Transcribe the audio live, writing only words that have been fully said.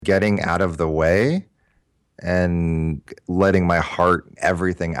getting out of the way and letting my heart,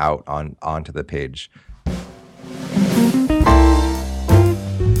 everything out onto the page.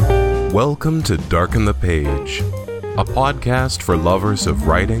 Welcome to Darken the Page, a podcast for lovers of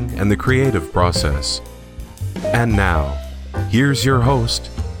writing and the creative process. And now, here's your host,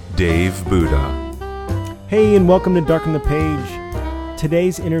 Dave Buddha. Hey, and welcome to Darken the Page.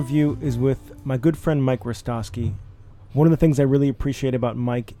 Today's interview is with my good friend Mike Hrostoski. One of the things I really appreciate about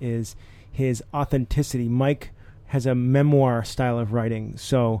Mike is his authenticity. Mike has a memoir style of writing,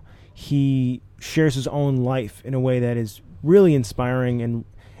 so he shares his own life in a way that is really inspiring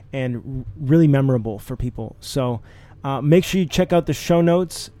and really memorable for people. So make sure you check out the show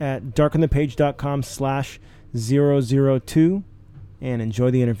notes at darkenthepage.com/002 and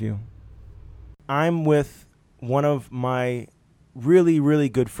enjoy the interview. I'm with one of my really, really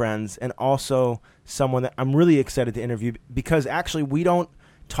good friends and also someone that I'm really excited to interview because actually we don't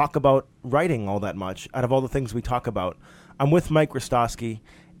talk about writing all that much out of all the things we talk about. I'm with Mike Hrostoski,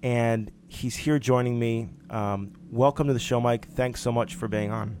 and he's here joining me. Welcome to the show, Mike. Thanks so much for being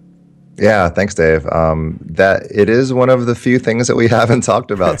on. Yeah, thanks, Dave. That it is one of the few things that we haven't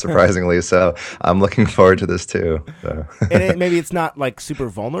talked about, surprisingly. So I'm looking forward to this too. So. And maybe it's not like super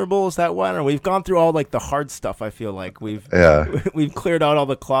vulnerable. Is that one? Or we've gone through all like the hard stuff. I feel like we've cleared out all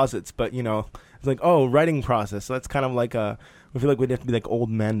the closets, but it's like, writing process. So that's kind of like I feel like we'd have to be like old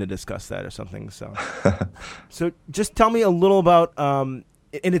men to discuss that or something. So, so just tell me a little about. And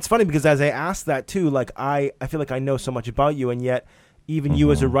it's funny because as I asked that too, like I feel like I know so much about you, and yet. Even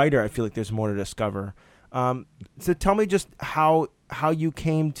you as a writer, I feel like there's more to discover. So tell me just how you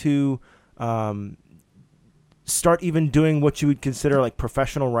came to start even doing what you would consider like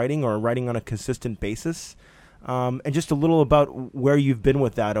professional writing or writing on a consistent basis, and just a little about where you've been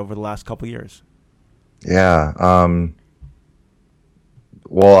with that over the last couple of years. Yeah.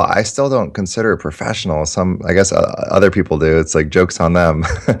 Well, I still don't consider it professional. I guess other people do. It's like jokes on them.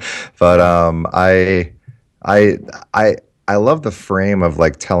 But I love the frame of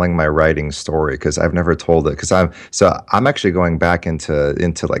like telling my writing story because I've never told it. Because I'm actually going back into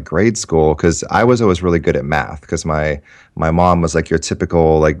like grade school because I was always really good at math because my mom was like your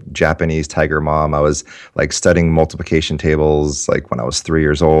typical like Japanese tiger mom. I was like studying multiplication tables like when I was 3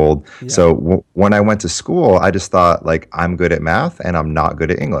 years old. Yeah. So when I went to school, I just thought like I'm good at math and I'm not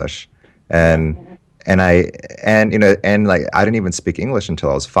good at English, and I didn't even speak English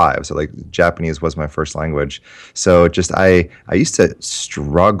until I was 5. So like Japanese was my first language. So just I used to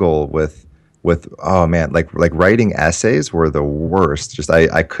struggle with oh man, like writing essays were the worst. Just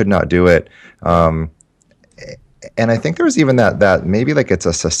I could not do it. And I think there was even that maybe like it's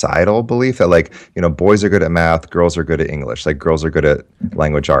a societal belief that like, boys are good at math, girls are good at English, like girls are good at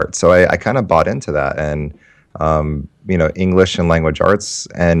language arts. So I kind of bought into that, and English and language arts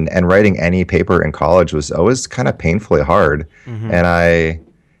and writing any paper in college was always kind of painfully hard. Mm-hmm. And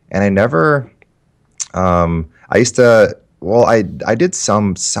I never, I used to, I did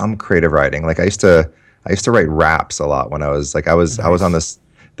some creative writing. Like I used to write raps a lot when I was nice. I was on this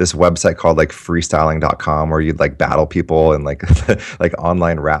website called like freestyling.com where you'd like battle people and like like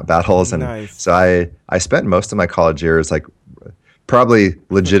online rap battles. And nice. So I spent most of my college years like probably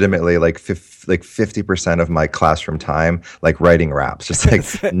legitimately like 50% of my classroom time like writing raps, just like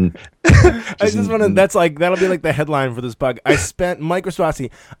I just want to that's like that'll be like the headline for this bug. Mike Hrostoski,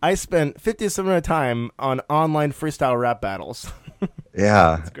 I spent 50% of my time on online freestyle rap battles.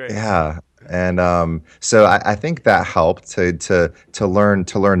 Yeah. That's great. Yeah. And so I think that helped to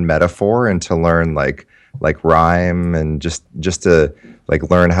learn metaphor and to learn like rhyme and just to like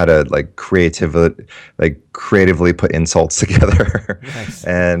learn how to like creatively put insults together. Nice.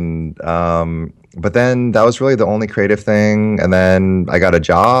 And but then that was really the only creative thing. And then I got a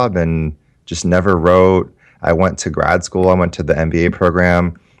job and just never wrote. I went to grad school. I went to the MBA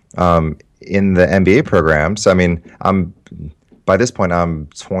program. In the MBA program, so I mean, by this point I'm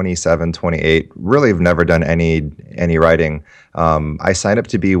 27, 28. Really, have never done any writing. I signed up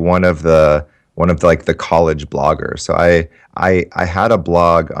to be one of the like the college bloggers. So I had a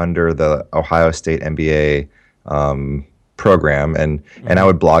blog under the Ohio State MBA program, and I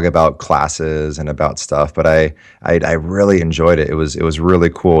would blog about classes and about stuff. But I really enjoyed it. It was really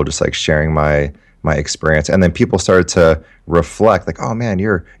cool, just like sharing my experience. And then people started to reflect, like, "Oh man,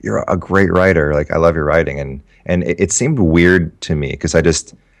 you're a great writer. Like I love your writing." And it seemed weird to me because I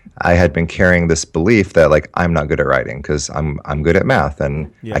had been carrying this belief that like I'm not good at writing because I'm good at math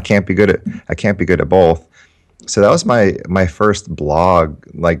and I can't be good at both. So that was my first blog,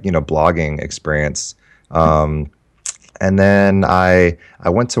 like blogging experience. And then I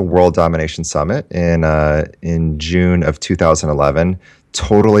went to World Domination Summit in June of 2011,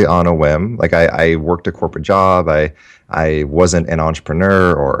 totally on a whim. Like I worked a corporate job. I wasn't an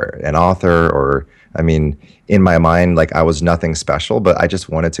entrepreneur or an author, or I mean, in my mind, like I was nothing special, but I just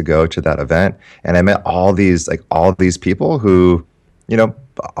wanted to go to that event. And I met all these people who, you know,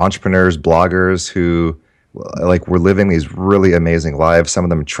 entrepreneurs, bloggers who like were living these really amazing lives. Some of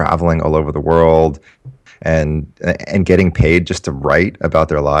them traveling all over the world and getting paid just to write about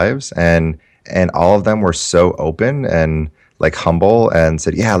their lives, and all of them were so open and like humble and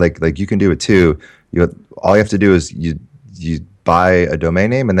said, yeah, like you can do it too. All you have to do is you buy a domain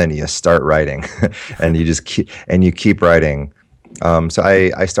name and then you start writing and you just keep writing. So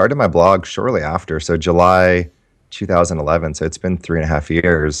I started my blog shortly after, so July 2011, so it's been 3.5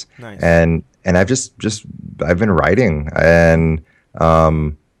 years. Nice. And I've I've been writing, and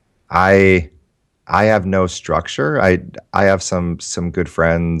I have no structure. I have some good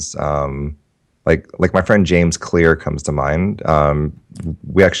friends. Like my friend James Clear comes to mind.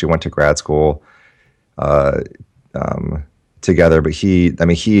 We actually went to grad school together, but he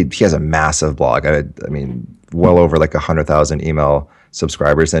has a massive blog. I mean, well over like 100,000 email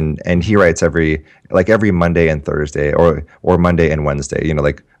subscribers, and he writes every Monday and Thursday, or Monday and Wednesday. You know,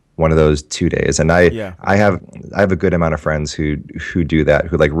 like one of those 2 days. And I have a good amount of friends who do that,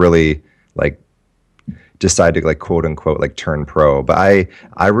 who like really like decide to like quote unquote like turn pro. But I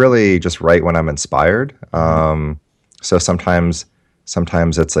really just write when I'm inspired. So sometimes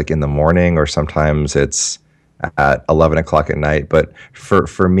it's like in the morning, or sometimes it's at 11 o'clock at night. But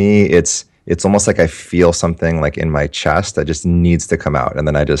for me, it's almost like I feel something like in my chest that just needs to come out, and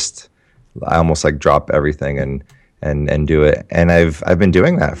then I almost like drop everything and do it. And I've been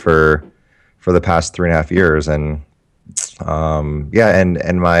doing that for the past 3.5 years. And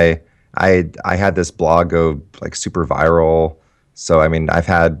I had this blog go like super viral. So I mean, I've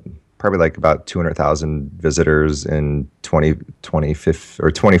had probably like about 200,000 visitors in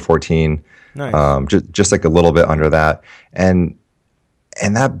 2014. Nice. Just like a little bit under that, and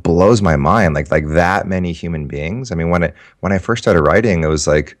that blows my mind. Like that many human beings. I mean, when I first started writing, it was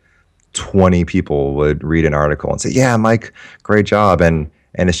like 20 people would read an article and say, "Yeah, Mike, great job," and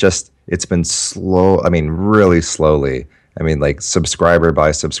it's been slow. I mean, really slowly. I mean, like subscriber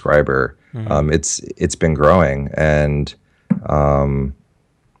by subscriber, it's been growing, and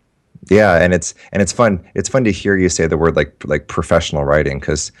and it's fun. It's fun to hear you say the word like professional writing,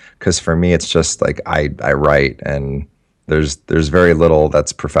 because for me it's just like I write, and there's very little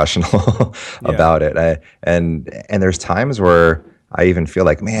that's professional about it. And there's times where I even feel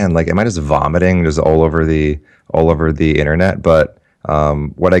like, man, like am I just vomiting just all over the internet? But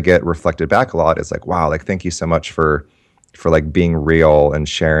what I get reflected back a lot is like, wow, like thank you so much for like being real and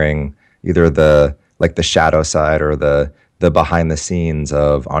sharing either the shadow side or the behind the scenes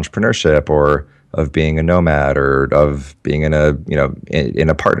of entrepreneurship, or of being a nomad, or of being in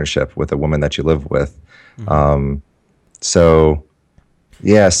a partnership with a woman that you live with. So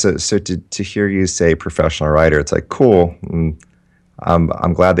to hear you say professional writer, it's like cool.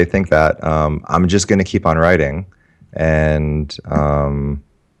 I'm glad they think that. I'm just going to keep on writing, and I'm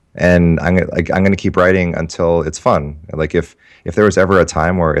going to keep writing until it's fun. Like if there was ever a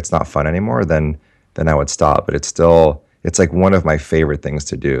time where it's not fun anymore, then I would stop. But it's like one of my favorite things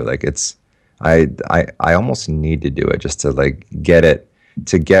to do. Like I almost need to do it just to like get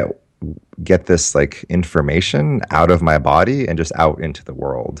this like information out of my body and just out into the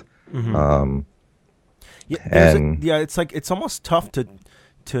world. It's like it's almost tough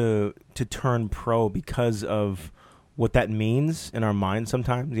to turn pro because of what that means in our mind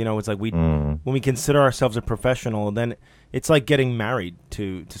sometimes. You know, it's like when we consider ourselves a professional, then it's like getting married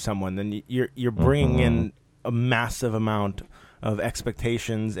to someone. Then you're bringing in a massive amount of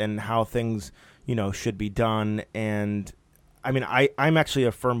expectations and how things, you know, should be done. And I mean, I'm actually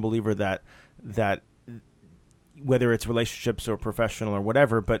a firm believer that whether it's relationships or professional or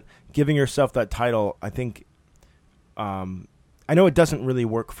whatever, but giving yourself that title, I think, I know it doesn't really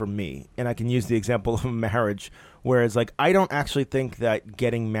work for me, and I can use the example of marriage, whereas like I don't actually think that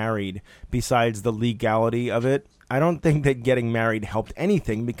getting married, besides the legality of it, I don't think that getting married helped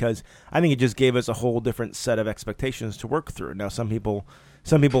anything, because I think it just gave us a whole different set of expectations to work through. Now, some people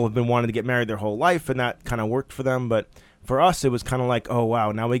have been wanting to get married their whole life, and that kind of worked for them, but for us, it was kind of like, oh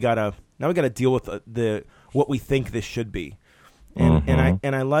wow, now we gotta deal with what we think this should be,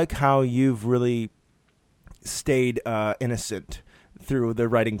 and I like how you've really stayed innocent through the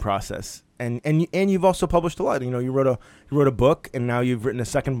writing process, and you've also published a lot. You know, you wrote a book, and now you've written a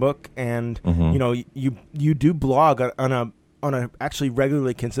second book, and you know you do blog on a actually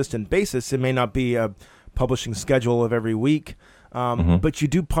regularly consistent basis. It may not be a publishing schedule of every week. But you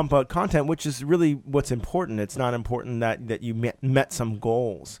do pump out content, which is really what's important. It's not important that you met some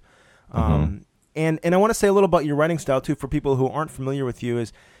goals. And I want to say a little about your writing style too, for people who aren't familiar with you.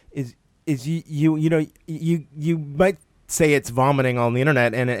 Is you might say it's vomiting on the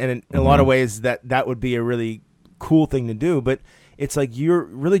internet, and in a lot of ways that would be a really cool thing to do. But it's like you're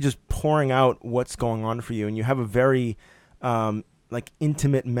really just pouring out what's going on for you, and you have a very like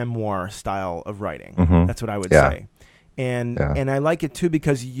intimate memoir style of writing. That's what I would say. And I like it too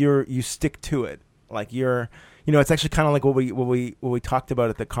because you stick to it. Like it's actually kind of like what we talked about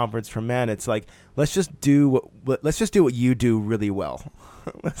at the conference for men. It's like let's just do what you do really well.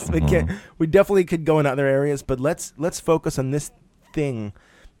 We definitely could go in other areas, but let's focus on this thing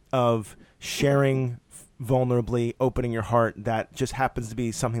of sharing vulnerably, opening your heart. That just happens to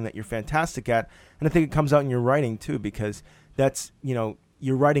be something that you're fantastic at, and I think it comes out in your writing too, because that's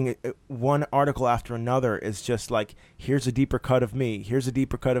you're writing one article after another is just like, here's a deeper cut of me, here's a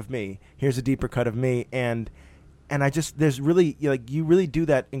deeper cut of me, here's a deeper cut of me, and there's really you really do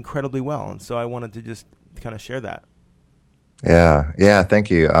that incredibly well, and so I wanted to just kind of share that. Yeah,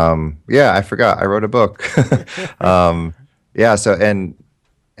 thank you. I forgot I wrote a book. So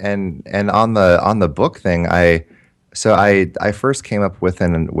and on the book thing, I first came up with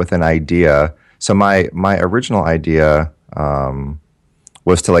an idea. So my original idea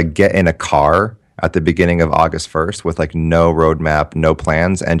was to like get in a car at the beginning of August 1st with like no roadmap, no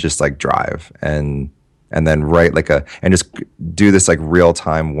plans, and just like drive and then write and just do this like real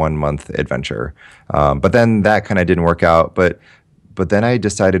time 1 month adventure. But then that kind of didn't work out. But then I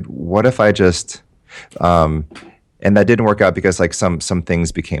decided, what if I just and that didn't work out because like some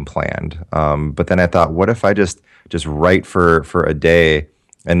things became planned. But then I thought, what if I just write for a day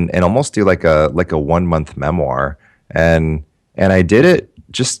and almost do like a 1 month memoir, and I did it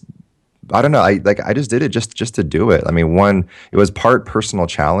just, I don't know, I just did it just to do it. I mean, it was part personal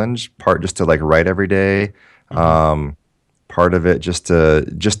challenge, part just to like write every day, part of it just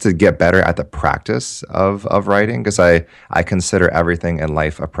to get better at the practice of writing, because I consider everything in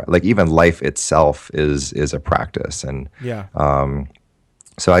life like even life itself is a practice, and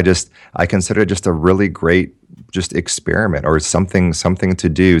so I consider it just a really great just experiment or something to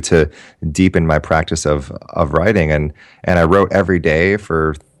do to deepen my practice of writing, and I wrote every day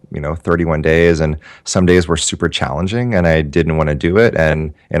for 31 days, and some days were super challenging and I didn't want to do it,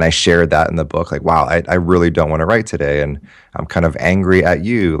 and I shared that in the book, like, wow, I really don't want to write today, and I'm kind of angry at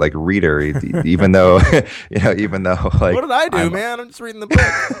you, like reader, even though like, what did I do, man? I'm just reading the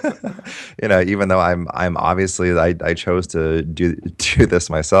book. Even though I'm obviously I chose to do this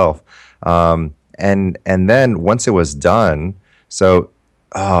myself, and then once it was done,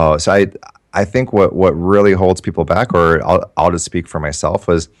 I think what really holds people back, or I'll just speak for myself,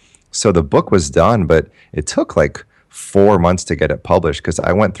 was, so the book was done, but it took like 4 months to get it published, because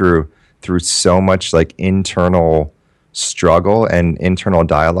I went through so much like internal struggle and internal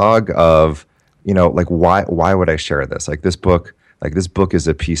dialogue of, like, why would I share this? Like this book is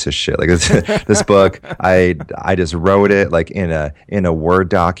a piece of shit. Like this book, I just wrote it like in a Word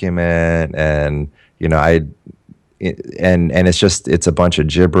document, and it's a bunch of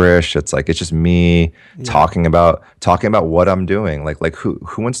gibberish. It's just me talking about what I'm doing. Like who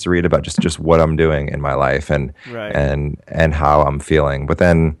wants to read about just what I'm doing in my life and how I'm feeling. But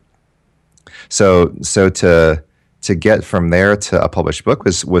then so to get from there to a published book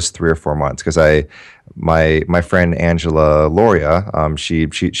was 3 or 4 months, because my friend Angela Loria,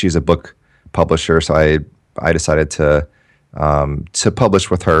 she's a book publisher, so I decided to publish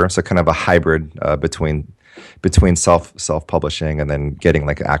with her. So kind of a hybrid between self-publishing and then getting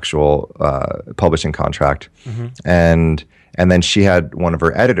like actual publishing contract. And then she had one of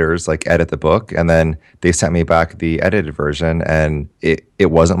her editors like edit the book, and then they sent me back the edited version, and it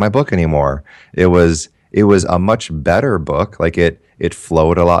wasn't my book anymore. It was a much better book. Like it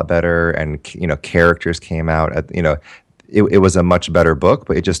flowed a lot better, and characters came out at, it was a much better book,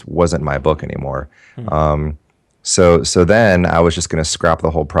 but it just wasn't my book anymore. So then I was just going to scrap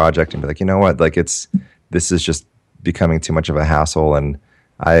the whole project and be like, you know what, like this is just becoming too much of a hassle. And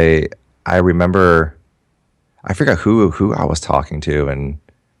I remember, I forgot who I was talking to, and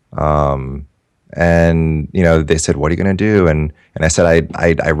they said, what are you going to do? And I said,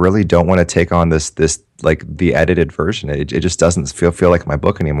 I really don't want to take on this like the edited version. It just doesn't feel like my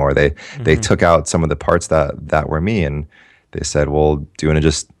book anymore. They took out some of the parts that were me, and they said, well, do you want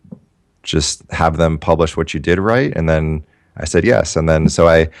to just have them publish what you did write? And then I said yes, and then so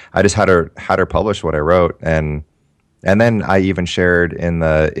I just had her publish what I wrote, and then I even shared in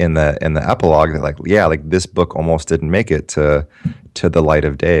the epilogue that like this book almost didn't make it to the light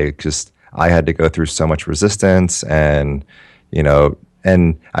of day. Just I had to go through so much resistance, and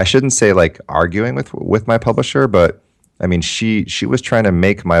and I shouldn't say like arguing with my publisher, but I mean she was trying to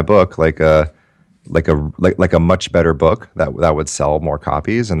make my book like a much better book that would sell more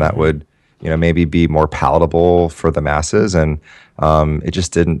copies, and that would maybe be more palatable for the masses, and it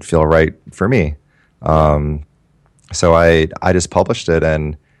just didn't feel right for me. So I just published it,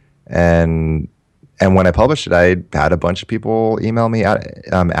 and when I published it, I had a bunch of people email me out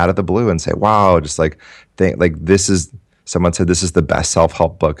of the blue and say, "Wow, just someone said this is the best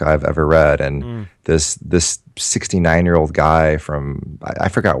self-help book I've ever read," and this 69-year-old guy from I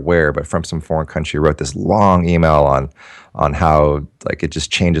forgot where, but from some foreign country wrote this long email on how like it just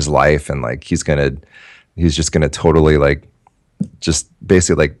changed his life, and like he's just gonna totally like just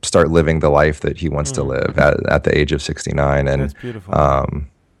basically like start living the life that he wants to live at the age of 69. And that's beautiful.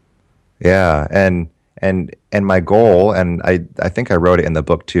 Yeah, and my goal, and I think I wrote it in the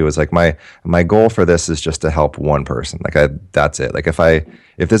book too, is like my goal for this is just to help one person. Like that's it. Like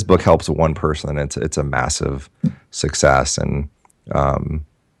if this book helps one person, it's a massive success. And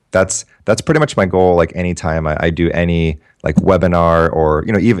that's pretty much my goal. Like anytime I do any like webinar, or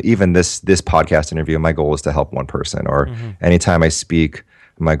even this podcast interview, my goal is to help one person. Or anytime I speak,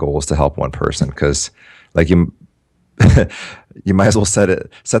 my goal is to help one person, because like you might as well set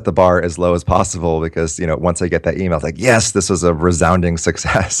the bar as low as possible, because once I get that email, it's like, yes, this was a resounding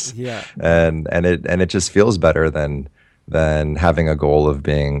success. Yeah. And it just feels better than having a goal of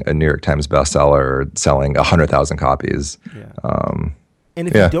being a New York Times bestseller or selling 100,000 copies. Yeah. And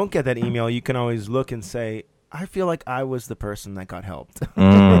if you don't get that email, you can always look and say, I feel like I was the person that got helped.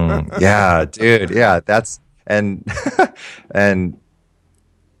 Yeah, dude. Yeah, and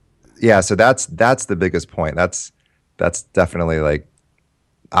yeah, so that's the biggest point. That's definitely like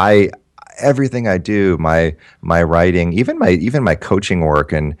everything I do, my writing, even my coaching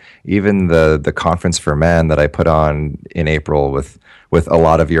work, and even the conference for men that I put on in April with a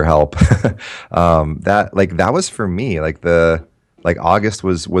lot of your help. That was for me. Like August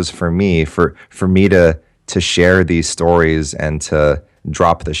was for me to share these stories and to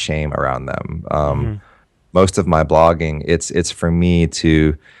drop the shame around them. Most of my blogging, it's for me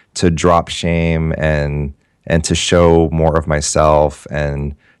to drop shame and to show more of myself,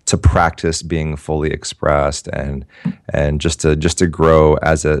 and to practice being fully expressed, and just to grow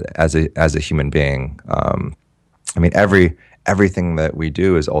as a human being. I mean, everything that we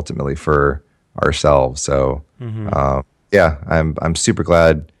do is ultimately for ourselves. So yeah, I'm super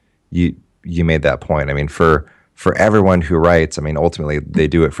glad you made that point. I mean, for everyone who writes, I mean, ultimately they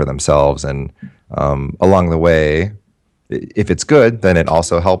do it for themselves, and along the way, if it's good, then it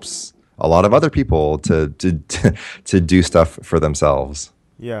also helps a lot of other people to do stuff for themselves.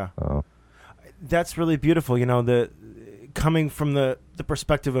 Yeah. That's really beautiful. Coming from the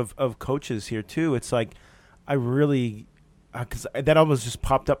perspective of coaches here too, it's like I really, because that almost just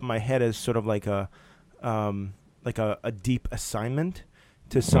popped up in my head as sort of like a deep assignment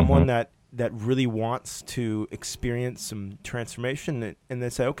to someone that really wants to experience some transformation, and they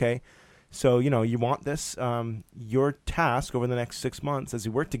say, okay, so, you want this. Your task over the next 6 months as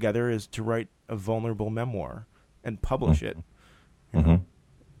we work together is to write a vulnerable memoir and publish it. And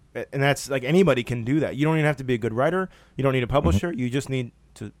that's like anybody can do that. You don't even have to be a good writer. You don't need a publisher. You just need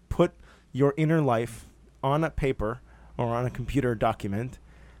to put your inner life on a paper or on a computer document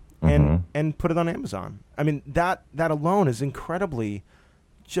and put it on Amazon. I mean, that alone is incredibly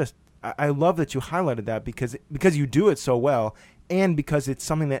just, I love that you highlighted that because you do it so well. And because it's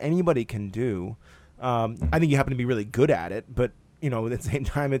something that anybody can do. I think you happen to be really good at it, but at the same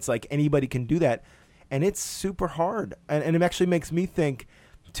time, it's like anybody can do that, and it's super hard. And it actually makes me think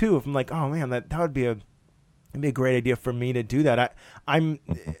too. If I'm like, oh man, that would be a great idea for me to do that. I'm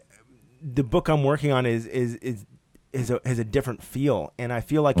the book I'm working on has a different feel, and I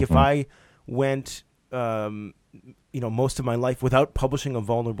feel like if I went most of my life without publishing a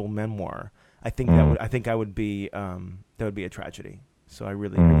vulnerable memoir, I think that would be a tragedy. So I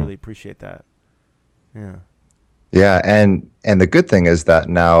really appreciate that. Yeah. Yeah, and the good thing is that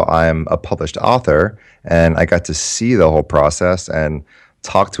now I'm a published author, and I got to see the whole process and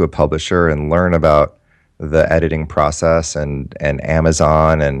talk to a publisher and learn about the editing process and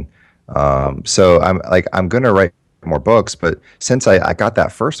Amazon, and so I'm going to write more books. But since I got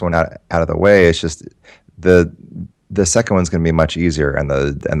that first one out of the way, it's just the second one's going to be much easier, and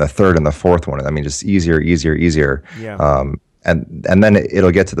the third and the fourth one, I mean, just easier. Yeah. And then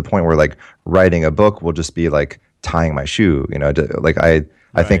it'll get to the point where like writing a book will just be like tying my shoe. Like I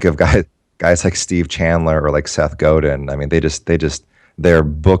think of guys like Steve Chandler or like Seth Godin. I mean, they're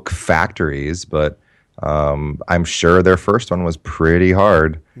book factories, but I'm sure their first one was pretty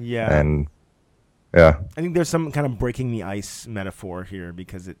hard. Yeah. And yeah. I think there's some kind of breaking the ice metaphor here,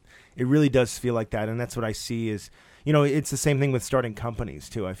 because it really does feel like that. And that's what I see is, it's the same thing with starting companies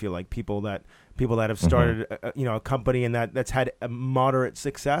too. I feel like people that have started, a company and that's had a moderate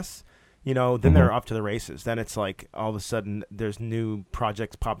success, then they're off to the races. Then it's like all of a sudden there's new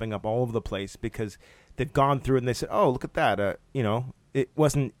projects popping up all over the place because they've gone through it and they said, oh, look at that. It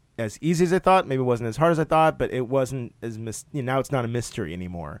wasn't as easy as I thought. Maybe it wasn't as hard as I thought, but it wasn't as now it's not a mystery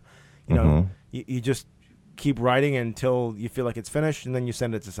anymore. You just keep writing until you feel like it's finished, and then you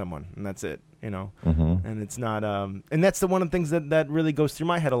send it to someone, and that's it. And it's not. And that's the one of the things that really goes through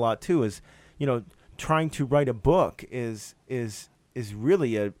my head a lot too. Is trying to write a book is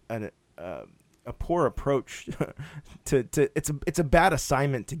really a poor approach to it's a bad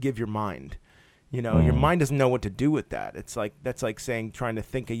assignment to give your mind. Your mind doesn't know what to do with that. That's like saying trying to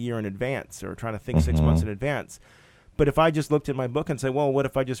think a year in advance or trying to think 6 months in advance. But if I just looked at my book and say, well, what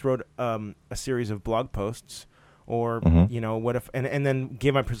if I just wrote a series of blog posts, or what if and then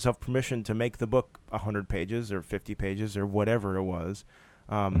gave myself permission to make the book 100 pages or 50 pages or whatever it was,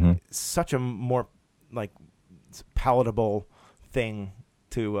 such a more like palatable thing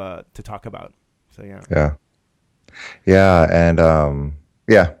to talk about. So and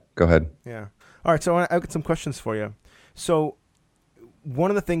go ahead. All right, so I've got some questions for you. So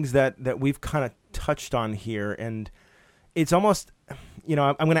one of the things that we've kind of touched on here, and it's almost,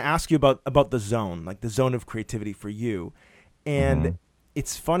 I'm going to ask you about the zone, like the zone of creativity for you. And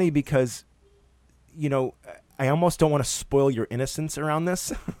it's funny because, I almost don't want to spoil your innocence around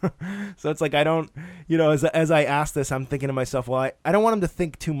this. So it's like I don't, as I ask this, I'm thinking to myself, well, I don't want him to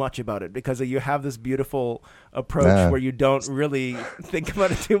think too much about it, because you have this beautiful approach where you don't really think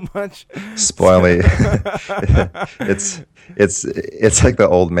about it too much. Spoil me. It's like the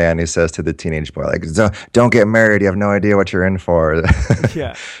old man who says to the teenage boy, like, don't get married. You have no idea what you're in for.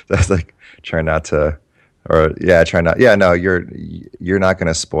 Yeah. That's like, try not to. Or try not. Yeah, no, you're not going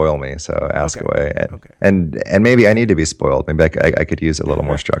to spoil me. So ask away, and maybe I need to be spoiled. Maybe I could use a little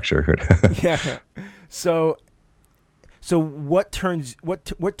more structure. Yeah. So what turns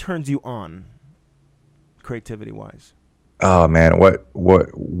you on, creativity wise? Oh man,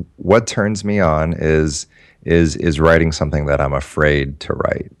 what turns me on is writing something that I'm afraid to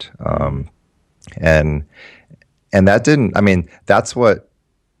write. And that didn't. I mean, that's what.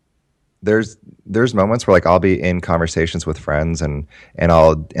 There's moments where like I'll be in conversations with friends and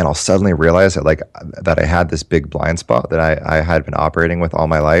I'll suddenly realize that I had this big blind spot that I had been operating with all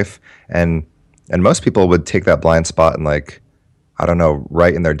my life, and most people would take that blind spot and like, I don't know,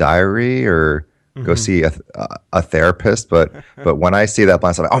 write in their diary or go see a therapist, but when I see that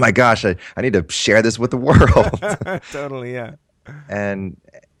blind spot, I'm like, oh my gosh, I need to share this with the world. Totally, yeah. And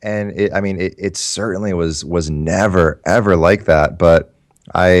it certainly was never ever like that, but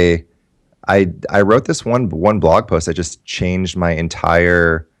I wrote this one blog post that just changed my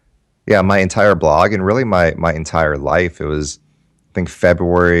entire blog and really my entire life. It was, I think,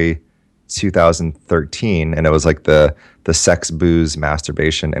 February 2013, and it was like the sex, booze,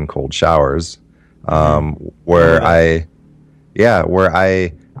 masturbation, and cold showers, where I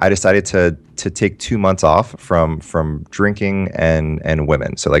decided to take 2 months off from drinking and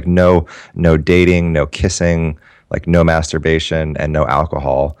women. So like no dating, no kissing, like no masturbation and no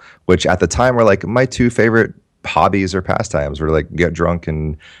alcohol, which at the time were like my two favorite hobbies or pastimes, were like get drunk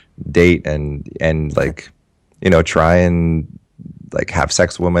and date and like, try and like have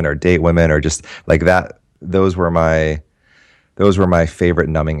sex with women or date women or just like that. Those were my favorite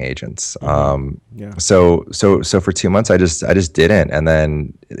numbing agents. So for 2 months I just didn't. And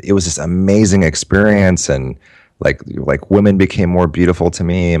then it was this amazing experience, and like women became more beautiful to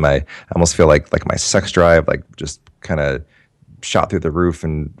me. I almost feel like my sex drive like just kind of shot through the roof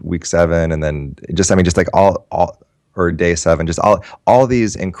in week 7, and then just like all or day 7, just all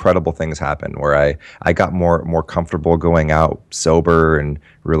these incredible things happened where I got more comfortable going out sober and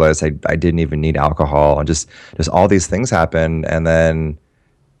realized I didn't even need alcohol, and just all these things happened, and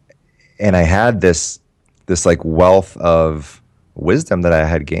I had this like wealth of wisdom that I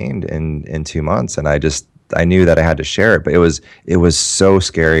had gained in 2 months, and I knew that I had to share it, but it was so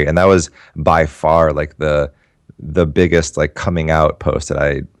scary. And that was by far like the biggest like coming out post that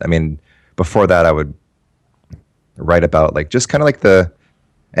I mean, before that I would write about like just kind of like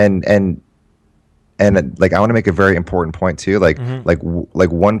and like I want to make a very important point too, like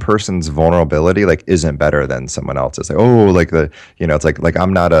one person's vulnerability like isn't better than someone else's. Like, oh, like it's like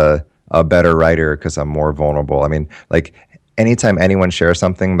I'm not a better writer because I'm more vulnerable. I mean, like anytime anyone shares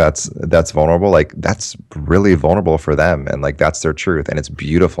something that's vulnerable, like that's really vulnerable for them, and like that's their truth, and it's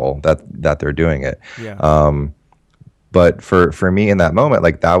beautiful that they're doing it. Yeah. But for me in that moment,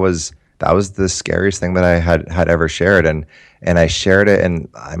 like that was the scariest thing that I had ever shared, and I shared it, and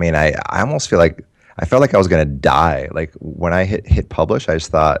I mean, I almost I felt like I was gonna die. Like when I hit publish, I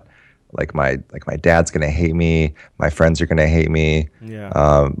just thought like my dad's gonna hate me, my friends are gonna hate me.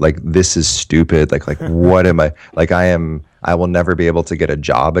 Yeah. Like this is stupid. Like what am I? Like I will never be able to get a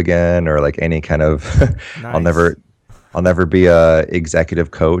job again, or like any kind of Nice. I'll never be a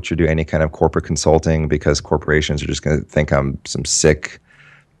executive coach or do any kind of corporate consulting, because corporations are just going to think I'm some sick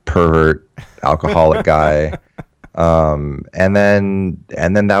pervert alcoholic guy. And then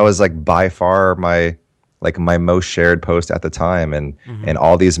that was like by far my most shared post at the time. And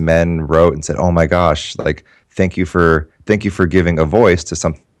all these men wrote and said, "Oh my gosh, like thank you for giving a voice to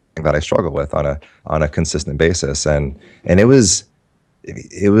something that I struggle with on a consistent basis." And it was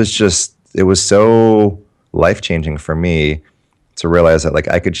so life-changing for me to realize that like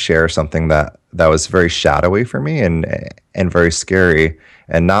I could share something that was very shadowy for me and very scary.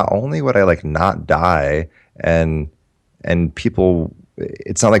 And not only would I like not die, and people,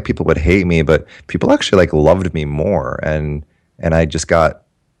 it's not like people would hate me, but people actually like loved me more. And I just got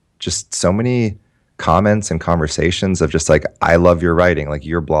just so many comments and conversations of just like, "I love your writing. Like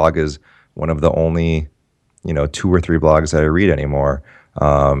your blog is one of the only, 2 or 3 blogs that I read anymore."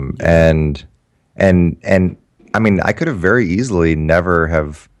 And I mean, I could have very easily never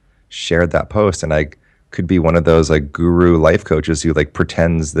have shared that post, and I could be one of those like guru life coaches who like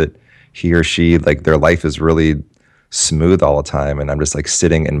pretends that he or she like their life is really smooth all the time, and I'm just like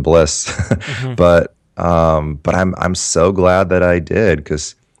sitting in bliss. But I'm so glad that I did,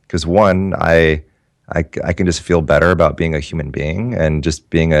 because one, I can just feel better about being a human being and just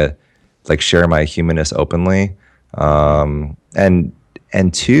being share my humanness openly. And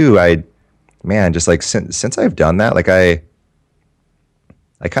two, just like since I've done that, like I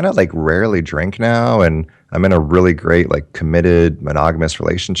kind of like rarely drink now, and I'm in a really great like committed monogamous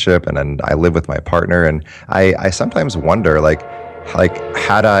relationship, and then I live with my partner, and I sometimes wonder like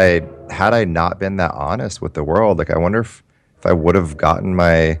had I not been that honest with the world, like I wonder if I would have gotten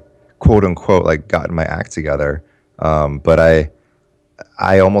my quote unquote like gotten my act together. But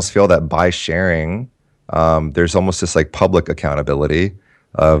I almost feel that by sharing, there's almost this like public accountability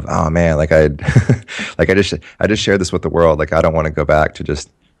of, oh man, like I just shared this with the world. Like I don't want to go back to just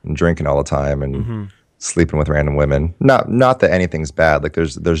drinking all the time and sleeping with random women. Not that anything's bad. Like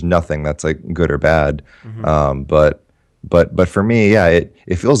there's nothing that's like good or bad. But for me, yeah,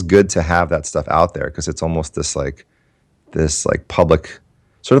 it feels good to have that stuff out there, because it's almost this public,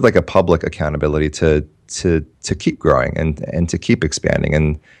 sort of like a public accountability to keep growing and to keep expanding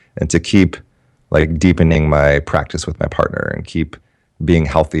and to keep like deepening my practice with my partner and keep being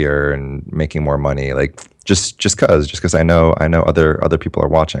healthier and making more money, like just because I know other people are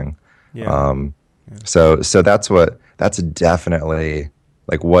watching. Yeah. So that's definitely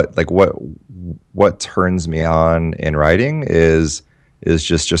what turns me on in writing is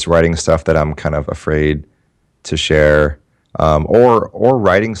just writing stuff that I'm kind of afraid to share, or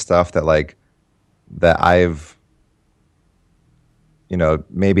writing stuff that I've,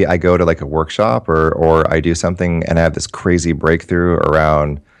 maybe I go to like a workshop or I do something and I have this crazy breakthrough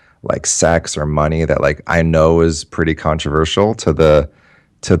around like sex or money that like I know is pretty controversial to the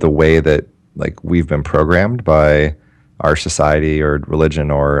way that like we've been programmed by our society or religion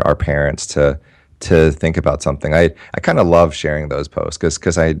or our parents to think about something. I kind of love sharing those posts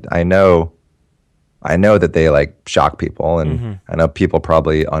because I know that they like shock people, and I know people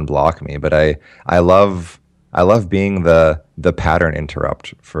probably unblock me, but I love being the pattern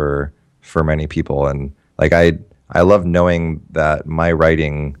interrupt for many people. And like I love knowing that my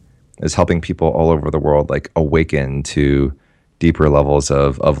writing is helping people all over the world like awaken to deeper levels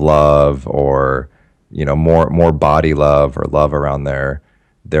of love, or more body love, or love around their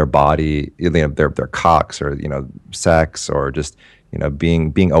body, their cocks, or sex, or just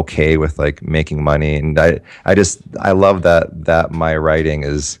being okay with like making money. And I love that my writing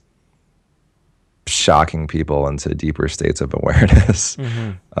is shocking people into deeper states of awareness.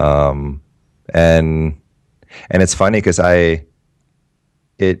 And it's funny because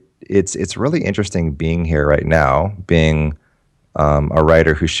it's really interesting being here right now, being a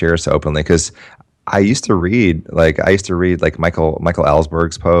writer who shares so openly, because I used to read like Michael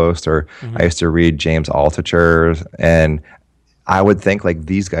Ellsberg's post, or I used to read James Altucher's, and I would think like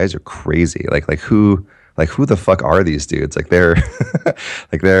these guys are crazy. Like who the fuck are these dudes? Like they're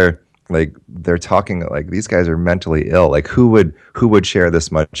they're talking like these guys are mentally ill. Like who would share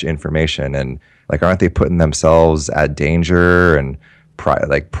this much information? And like aren't they putting themselves at danger and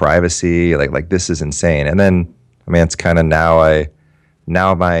privacy? Like this is insane. And then I mean, it's kind of now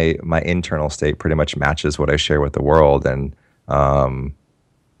my internal state pretty much matches what I share with the world. And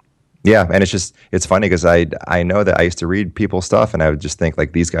yeah, and it's funny because I know that I used to read people's stuff and I would just think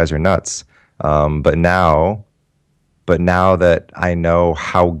like these guys are nuts. But now that I know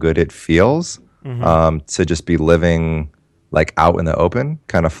how good it feels to just be living like out in the open,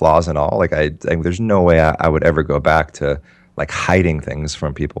 kind of flaws and all, like there's no way I would ever go back to like hiding things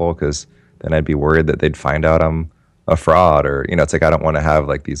from people, because then I'd be worried that they'd find out I'm a fraud, or it's like I don't want to have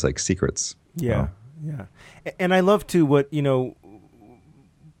like these like secrets. Yeah, yeah. And I love too what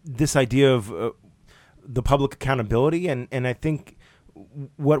this idea of the public accountability, and I think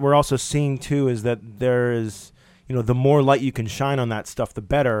what we're also seeing too is that there is the more light you can shine on that stuff, the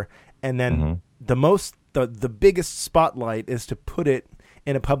better. And then the biggest spotlight is to put it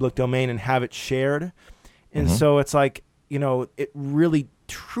in a public domain and have it shared. And so it's like, it really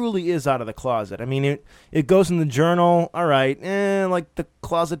truly is out of the closet. I mean, it goes in the journal. All right. Like the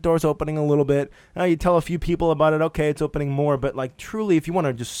closet door's opening a little bit. You tell a few people about it. Okay. It's opening more. But like truly, if you want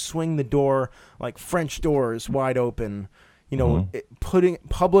to just swing the door, like French doors wide open,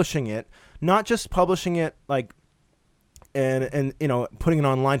 publishing it, not just publishing it like, and putting it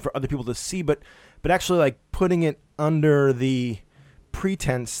online for other people to see, but actually like putting it under the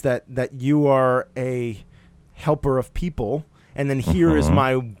pretense that you are a helper of people, and then here is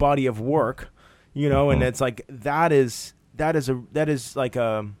my body of work, and it's like that is like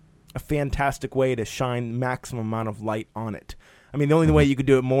a fantastic way to shine maximum amount of light on it. I mean, the only way you could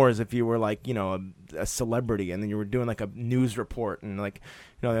do it more is if you were like, a celebrity, and then you were doing like a news report, and like,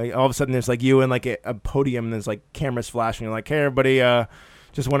 all of a sudden there's like you and like a podium, and there's like cameras flashing. You're like, hey, everybody,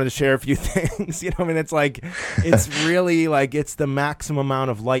 just wanted to share a few things. I mean, it's like, it's really like, it's the maximum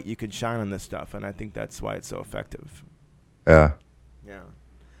amount of light you could shine on this stuff. And I think that's why it's so effective. Yeah. Yeah.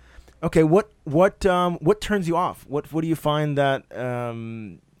 Okay. What turns you off? What do you find that,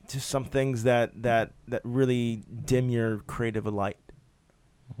 just some things that really dim your creative light?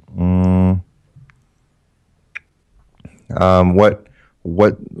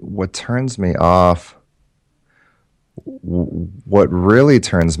 What turns me off? What really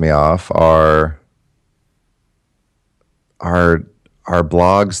turns me off are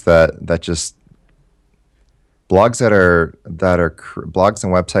blogs blogs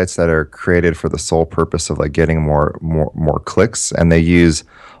and websites that are created for the sole purpose of like getting more clicks, and they use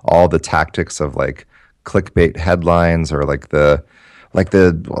all the tactics of like clickbait headlines, or like the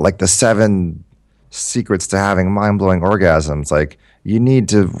 7 secrets to having mind-blowing orgasms. Like, you need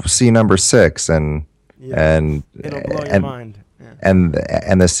to see number 6, and it'll blow your mind. Yeah. And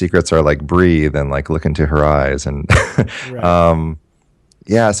the secrets are like breathe and like look into her eyes, and right.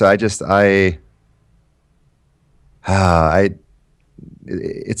 So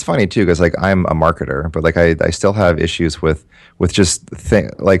it's funny too, because like I'm a marketer, but like I still have issues with just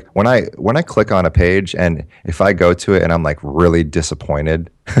like when I click on a page, and if I go to it and I'm like really disappointed,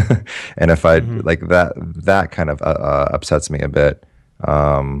 and if I like that kind of upsets me a bit.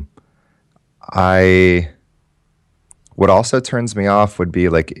 What also turns me off would be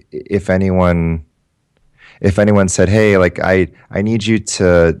like if anyone said, hey, like I need you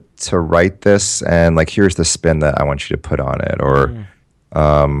to write this, and like here's the spin that I want you to put on it, or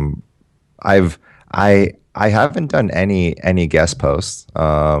I haven't done any guest posts.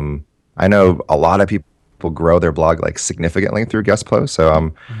 I know a lot of people grow their blog like significantly through guest posts, so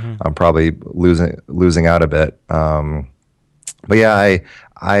I'm probably losing out a bit. But yeah,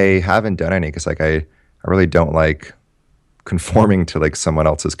 I haven't done any, because like I really don't like conforming to like someone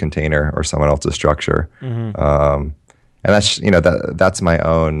else's container or someone else's structure. And that's that's my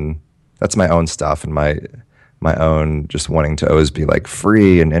own stuff, and my own just wanting to always be like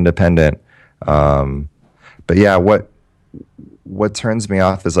free and independent. But yeah, what turns me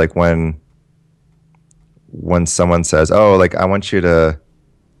off is like when someone says, oh, like I want you to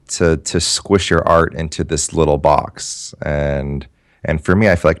squish your art into this little box, and for me,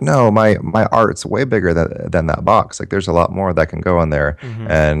 I feel like no, my art's way bigger than that box. Like there's a lot more that can go in there.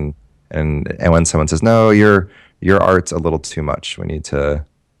 And when someone says no, your art's a little too much, we need to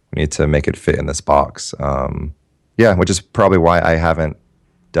make it fit in this box. Which is probably why I haven't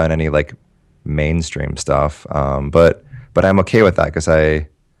done any like mainstream stuff. But I'm okay with that, because I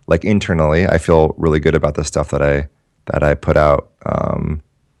like internally I feel really good about the stuff that I put out.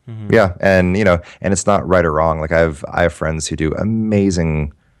 Yeah, and and it's not right or wrong. Like I have friends who do an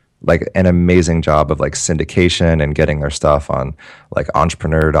amazing job of like syndication and getting their stuff on like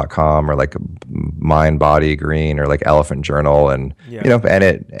entrepreneur.com or like Mind Body Green or like Elephant Journal, and and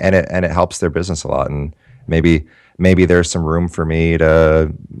it helps their business a lot. And maybe there's some room for me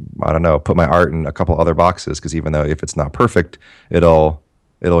to, I don't know, put my art in a couple other boxes, because even though if it's not perfect, it'll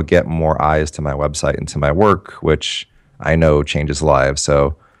get more eyes to my website and to my work, which I know changes lives.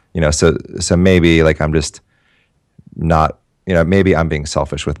 So so maybe like I'm just not, maybe I'm being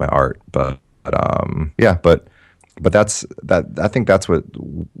selfish with my art, but that's that. I think that's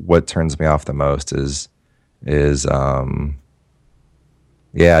what turns me off the most is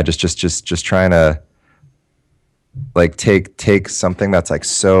just trying to like take something that's like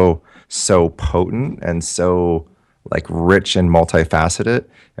so potent and so like rich and multifaceted,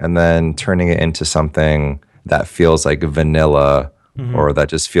 and then turning it into something that feels like vanilla, or that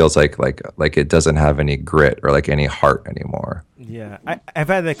just feels like it doesn't have any grit or like any heart anymore. Yeah, I've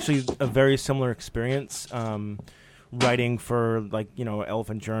had actually a very similar experience writing for like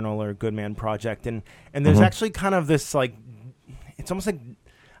Elephant Journal or Good Man Project, and there's actually kind of this like, it's almost like,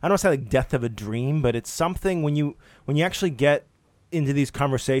 I don't want to say like death of a dream, but it's something when you actually get into these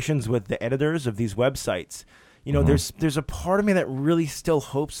conversations with the editors of these websites, there's a part of me that really still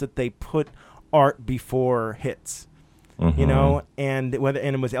hopes that they put art before hits, and it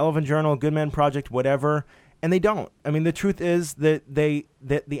was Elephant Journal, Good Man Project, whatever, and they don't. I mean, the truth is that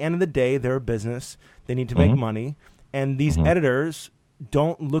at the end of the day, they're a business. They need to make money, and these editors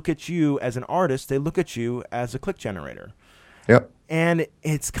don't look at you as an artist. They look at you as a click generator. Yep. And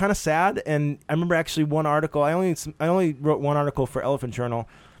it's kind of sad. And I remember actually one article. I only wrote one article for Elephant Journal,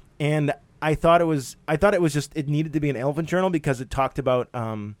 and I thought it was just, it needed to be an Elephant Journal because it talked about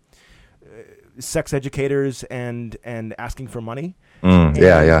sex educators and asking for money.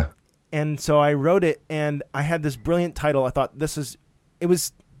 And so I wrote it, and I had this brilliant title. I thought it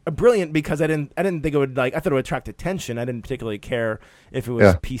was brilliant because I didn't think it would, like, I thought it would attract attention. I didn't particularly care if it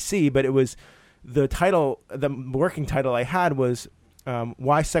was PC, but it was the title. The working title I had was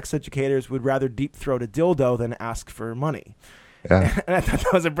why sex educators would rather deep throat a dildo than ask for money. Yeah. And I thought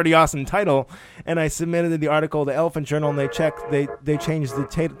that was a pretty awesome title, and I submitted the article to Elephant Journal, and they changed the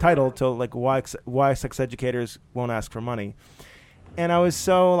title to like why sex educators won't ask for money. And I was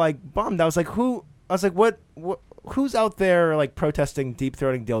so like bummed. I was like, what who's out there like protesting deep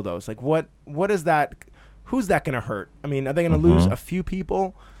throating dildos? Like what is that? Who's that going to hurt? I mean, are they going to lose a few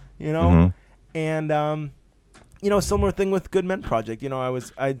people, And similar thing with Good Men Project.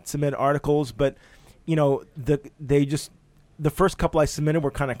 I'd submit articles, but the first couple I submitted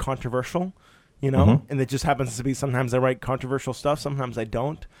were kind of controversial, and it just happens to be sometimes I write controversial stuff, sometimes I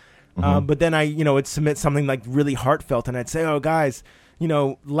don't. But then I, would submit something like really heartfelt, and I'd say, "Oh, guys,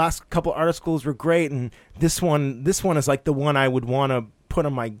 last couple articles were great, and this one is like the one I would want to put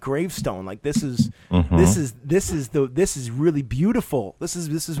on my gravestone. Like this is really beautiful. This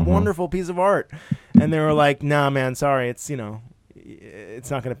is wonderful piece of art." And they were like, "Nah, man, sorry, it's it's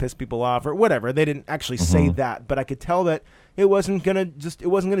not going to piss people off or whatever." They didn't actually say that, but I could tell that it wasn't going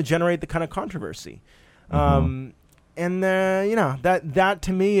to generate the kind of controversy. And that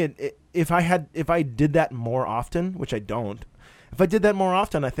to me, if I did that more often, which I don't, if I did that more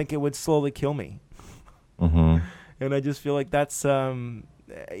often, I think it would slowly kill me. And I just feel like that's,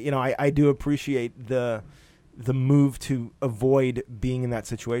 I do appreciate the move to avoid being in that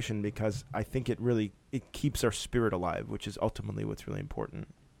situation, because I think it keeps our spirit alive, which is ultimately what's really important.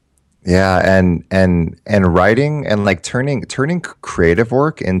 Yeah, and writing and like turning creative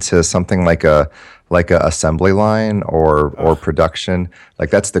work into something like a assembly line or production, like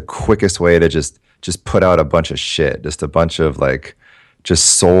that's the quickest way to just put out a bunch of shit, just a bunch of like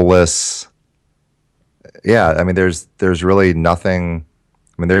just soulless. Yeah, I mean there's really nothing.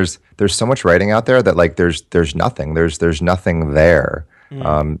 I mean there's so much writing out there that like there's nothing. There's nothing there.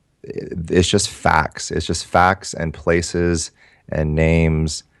 It's just facts. It's just facts and places and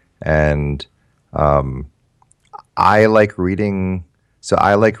names. And I like reading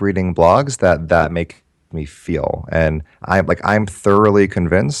blogs that make me feel, and I'm thoroughly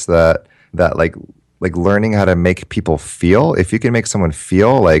convinced that like learning how to make people feel, if you can make someone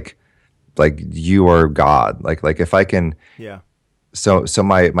feel like you are God, like if I can, so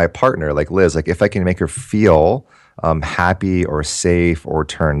my partner, like Liz, like if I can make her feel happy or safe or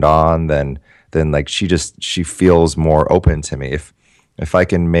turned on, then like she feels more open to me. If I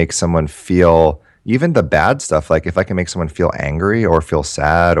can make someone feel even the bad stuff, like if I can make someone feel angry or feel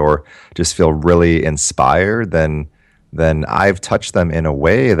sad or just feel really inspired, then I've touched them in a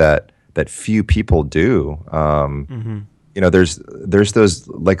way that few people do. There's those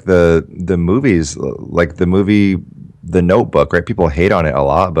like the movies, like the movie The Notebook, right? People hate on it a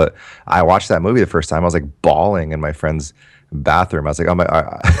lot, but I watched that movie the first time. I was like bawling in my friend's bathroom. I was like, oh my,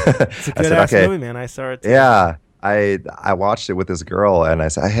 It's a I good said, ass okay, movie, man. I saw it too. yeah. I watched it with this girl, and I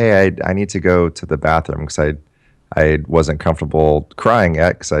said, hey, I need to go to the bathroom because I wasn't comfortable crying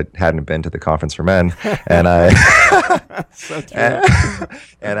yet because I hadn't been to the conference for men, and So true.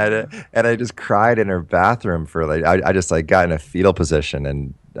 and, and I just cried in her bathroom for like I just like got in a fetal position,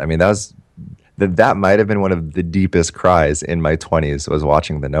 and I mean that might have been one of the deepest cries in my 20s was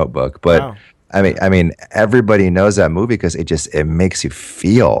watching The Notebook. But Wow. I mean everybody knows that movie because it makes you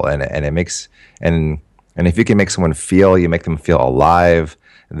feel, and it makes and if you can make someone feel, you make them feel alive.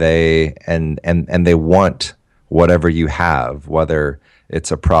 They want whatever you have, whether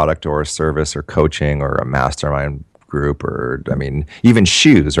it's a product or a service or coaching or a mastermind group, or I mean even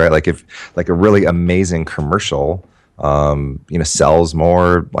shoes, right? Like if like a really amazing commercial sells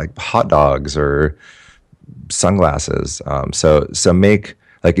more like hot dogs or sunglasses. So make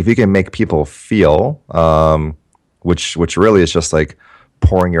like if you can make people feel, which really is just like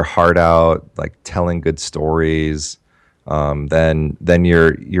pouring your heart out, like telling good stories, then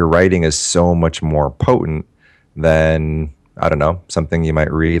your writing is so much more potent than I don't know something you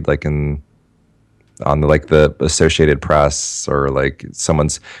might read like on the Associated Press or like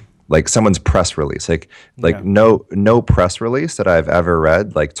someone's press release. Like no press release that I've ever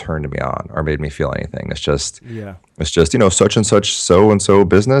read like turned me on or made me feel anything. It's just such and such so and so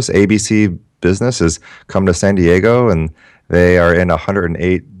business, ABC business has come to San Diego and they are in a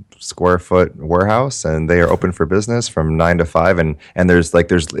 108 square foot warehouse and they are open for business from 9 to 5 and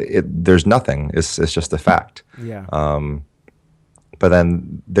there's nothing. It's just a fact. Yeah. But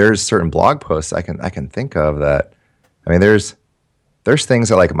then there's certain blog posts I can think of that, I mean, there's things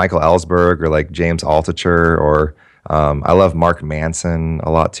that like Michael Ellsberg or like James Altucher or I love Mark Manson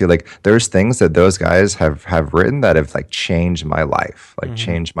a lot too. Like there's things that those guys have written that have like changed my life,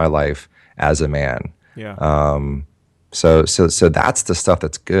 changed my life as a man. Yeah. So that's the stuff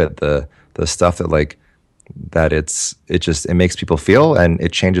that's good. The stuff that like that it makes people feel and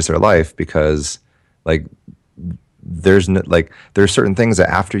it changes their life because like there's certain things that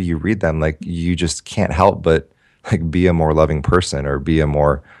after you read them like you just can't help but like be a more loving person or be a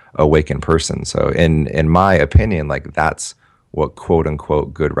more awakened person. So in my opinion, like that's what quote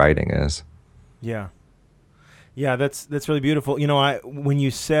unquote good writing is. Yeah. Yeah, that's really beautiful. You know, when you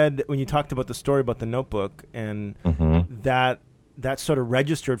talked about the story about The Notebook and that sort of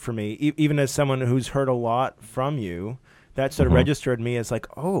registered for me, even as someone who's heard a lot from you, that sort of registered me as like,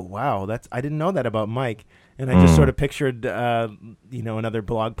 oh wow, I didn't know that about Mike. And I just sort of pictured, another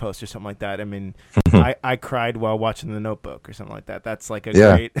blog post or something like that. I mean, I cried while watching The Notebook or something like that. That's like a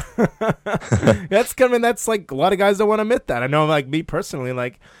great. That's like a lot of guys don't want to admit that. I know, like me personally,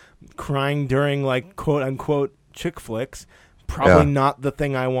 like crying during like quote unquote chick flicks, probably not the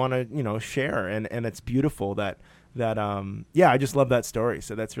thing I want to share. And it's beautiful that I just love that story.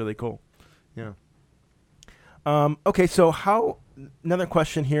 So that's really cool. Yeah. Okay, so another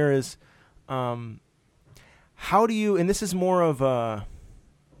question here is. How do you, and this is more of a,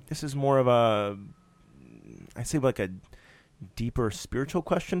 I'd say like a deeper spiritual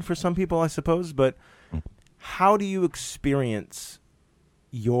question for some people, I suppose, but how do you experience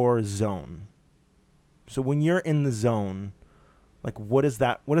your zone? So when you're in the zone, like what is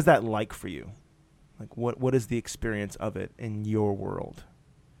that like for you? Like what is the experience of it in your world?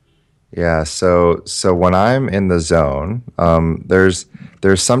 Yeah, so when I'm in the zone, there's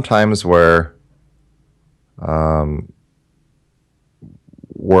some times where I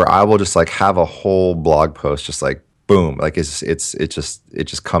will just like have a whole blog post just like boom, like it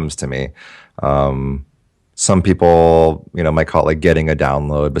just comes to me. Some people might call it like getting a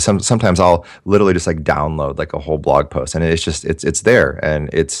download, but sometimes I'll literally just like download like a whole blog post and it's just it's there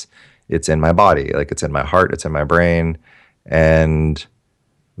and it's in my body, like it's in my heart, it's in my brain, and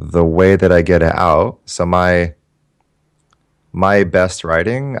the way that I get it out. So my best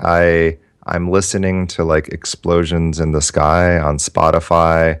writing, I'm listening to like explosions in the sky on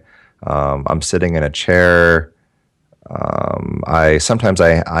Spotify. I'm sitting in a chair. Sometimes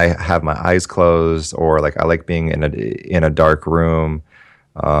I have my eyes closed, or like I like being in a dark room.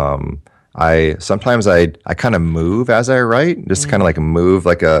 I kind of move as I write, just kind of like move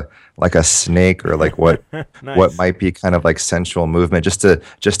like a snake, or like what Nice. what might be kind of like sensual movement, just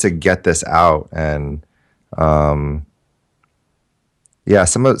to get this out. And yeah,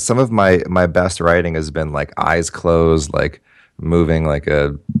 some of my best writing has been like eyes closed, like moving like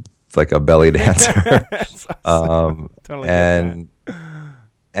a belly dancer. That's awesome. Totally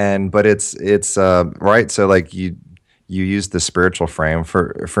But it's right. So like you use the spiritual frame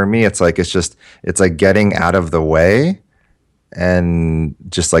for me. It's like getting out of the way and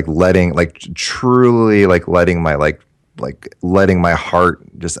just like truly letting my like letting my heart,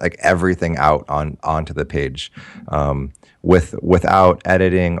 just like everything out onto the page, without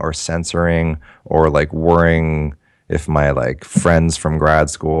editing or censoring or like worrying if my like friends from grad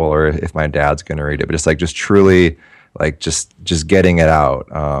school or if my dad's gonna read it, but just truly like just getting it out.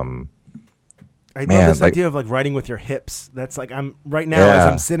 I love this idea of like writing with your hips. That's like I'm right now as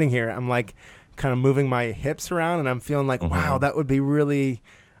I'm sitting here, I'm like kind of moving my hips around, and I'm feeling like, wow, that would be really.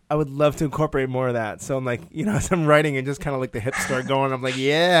 I would love to incorporate more of that. So I'm like, as I'm writing and just kind of like the hips start going, I'm like,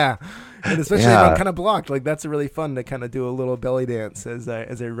 yeah. And especially if I'm kind of blocked, like that's really fun to kind of do a little belly dance as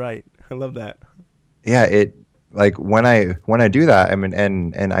I write. I love that. Yeah, it like when I do that, I mean,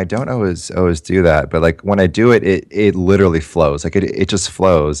 and I don't always do that, but like when I do it, it literally flows. Like it just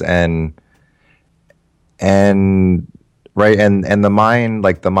flows, and right, and the mind,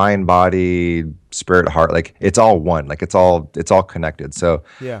 like the mind, body, spirit, heart, like it's all one, like it's all connected. So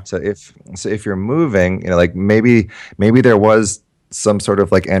if you're moving, like maybe there was some sort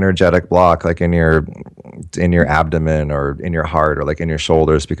of like energetic block, like in your abdomen or in your heart or like in your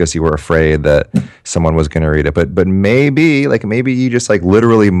shoulders, because you were afraid that someone was going to read it, but maybe you just like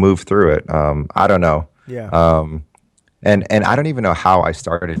literally move through it. I don't know. And I don't even know how I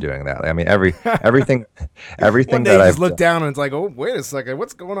started doing that. I mean, everything One day that you I just look down and it's like, oh, wait a second,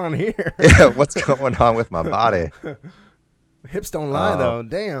 what's going on here? Yeah, what's going on with my body? Hips don't lie, though.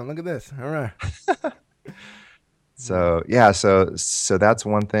 Damn, look at this. All right. So that's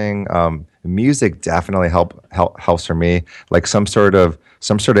one thing. Music definitely helps for me. Like some sort of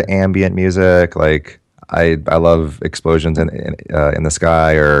ambient music. Like I love explosions in the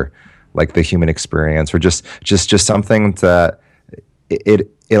sky, or like the human experience, or just something that it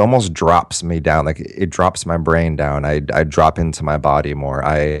almost drops me down. Like it drops my brain down. I drop into my body more.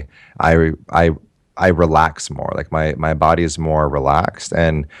 I relax more. Like my body is more relaxed,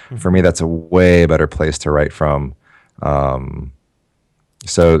 and for me, that's a way better place to write from.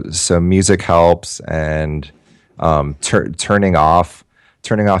 So music helps, and turning off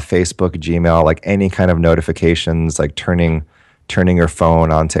Facebook, Gmail, like any kind of notifications, like turning your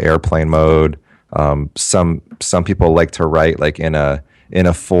phone onto airplane mode. Some people like to write like in a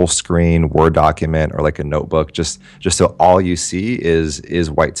full screen Word document or like a notebook, just so all you see is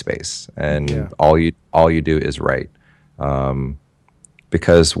white space, and all you do is write.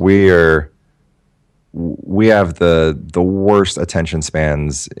 Because we have the worst attention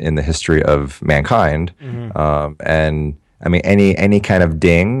spans in the history of mankind. And I mean, any kind of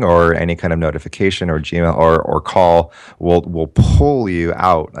ding or any kind of notification or Gmail or call will pull you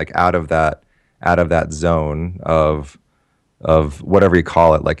out, like out of that zone of whatever you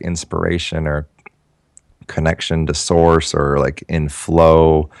call it, like inspiration or connection to source, or like in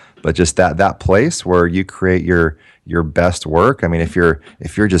flow. But just that place where you create your best work. I mean, if you're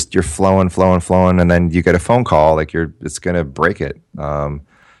flowing, and then you get a phone call, like it's gonna break it.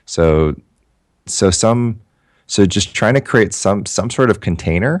 So just trying to create some sort of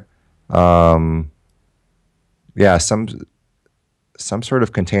container. Some sort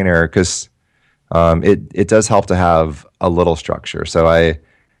of container, because it does help to have a little structure. So I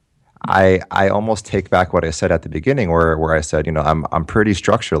almost take back what I said at the beginning, where I said, I'm pretty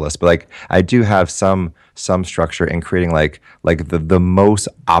structureless, but like I do have some structure in creating like the most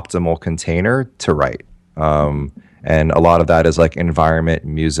optimal container to write. And a lot of that is like environment,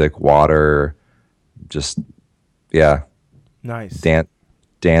 music, water, just nice.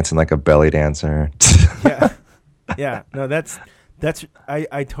 Dancing like a belly dancer. Yeah. No, that's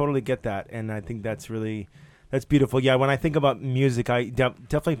I totally get that, and I think that's beautiful. Yeah, when I think about music, I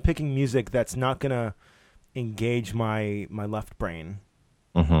definitely picking music that's not gonna engage my left brain.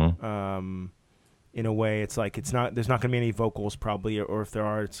 In a way, it's like there's not gonna be any vocals probably, or if there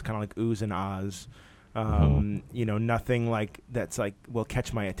are, it's kind of like oohs and ahs. Nothing like that's like will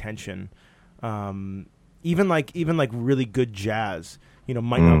catch my attention. Even like really good jazz,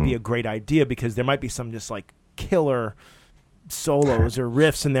 might not be a great idea, because there might be some just like killer solos or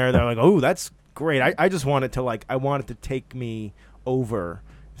riffs in there that are like, oh, that's great. I just want it to I want it to take me over,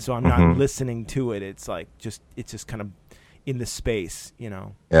 so I'm not listening to it. It's like it's just kind of in the space, Yeah.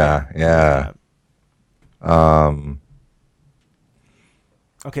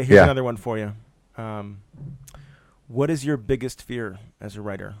 Okay, here's another one for you. What is your biggest fear as a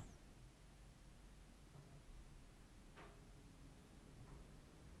writer?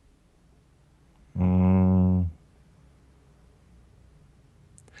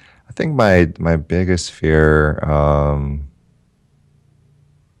 I think my biggest fear,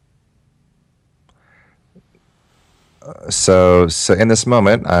 so in this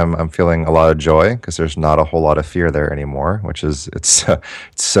moment, I'm feeling a lot of joy, because there's not a whole lot of fear there anymore, which is it's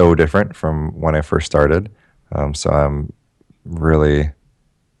so different from when I first started. So I'm really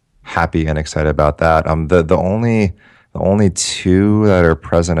happy and excited about that. The only two that are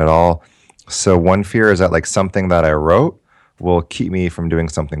present at all. So one fear is that like something that I wrote will keep me from doing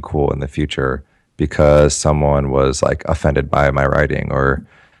something cool in the future because someone was like offended by my writing or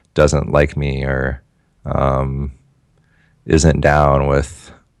doesn't like me or um, isn't down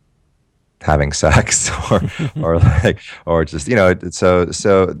with having sex or just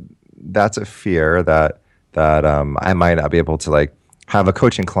so that's a fear that I might not be able to like have a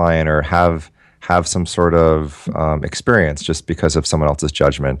coaching client or have some sort of experience just because of someone else's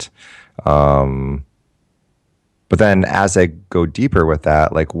judgment. Um, but then as I go deeper with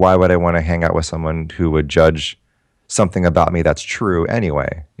that, like why would I want to hang out with someone who would judge something about me that's true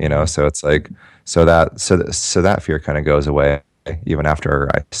anyway? So it's like so that fear kind of goes away even after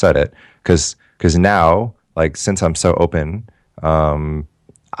I said it because now like since I'm so open, um,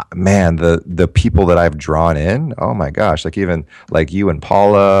 man, the people that I've drawn in, oh my gosh, like even like you and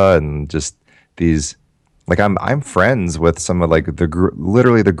Paula and just these like I'm friends with some of like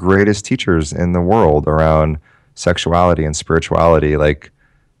literally the greatest teachers in the world around sexuality and spirituality like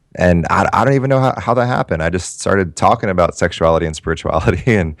and I don't even know how that happened. I just started talking about sexuality and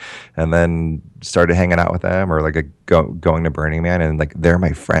spirituality and then started hanging out with them or like going to Burning Man and like they're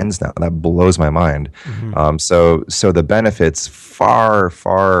my friends now. That blows my mind. So the benefits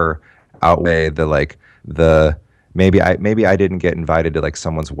far outweigh the like the maybe I didn't get invited to like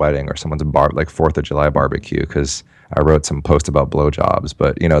someone's wedding or someone's 4th of July barbecue because I wrote some post about blowjobs.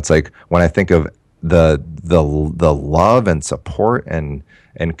 But it's like when I think of the love and support and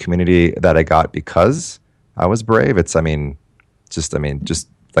community that I got because I was brave. It's just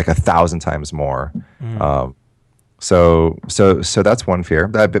like 1,000 times more. So that's one fear.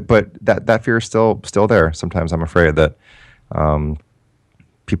 But that fear is still there. Sometimes I'm afraid that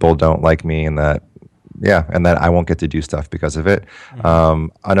people don't like me and that I won't get to do stuff because of it.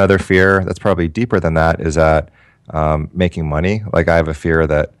 Another fear that's probably deeper than that is that making money. Like I have a fear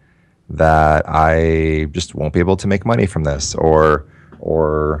that I just won't be able to make money from this or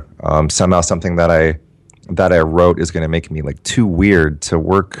somehow something that I wrote is going to make me like too weird to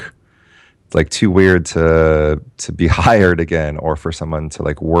work, like too weird to be hired again or for someone to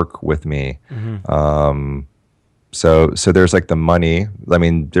like work with me. So there's like the money. I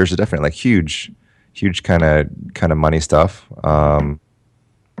mean, there's a definite like huge kind of money stuff.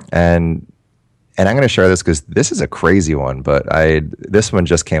 And I'm going to share this because this is a crazy one, but this one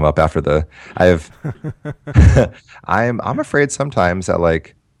just came up after I'm afraid sometimes that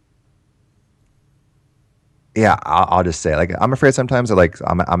like, I'll just say like, I'm afraid sometimes that like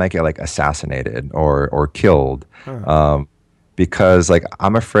I might get like assassinated or killed, because like,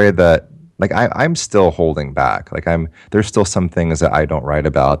 I'm afraid that like, I'm still holding back. Like there's still some things that I don't write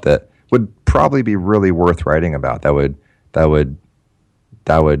about that would probably be really worth writing about that would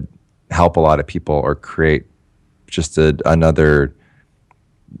help a lot of people or create just another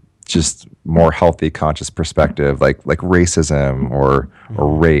just more healthy conscious perspective like racism or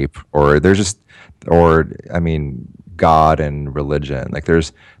rape or God and religion. Like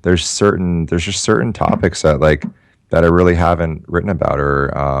there's just certain topics that I really haven't written about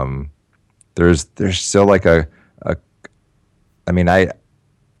or there's still like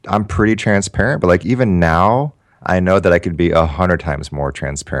I'm pretty transparent, but like even now I know that I could be 100 times more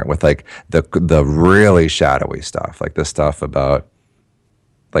transparent with like the really shadowy stuff, like the stuff about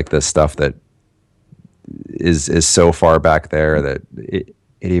like the stuff that is so far back there that it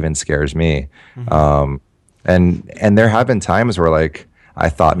even scares me. And there have been times where like I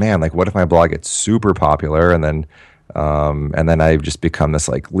thought, man, like what if my blog gets super popular and then I've just become this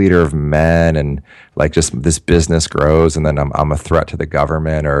like leader of men and like just this business grows and then I'm a threat to the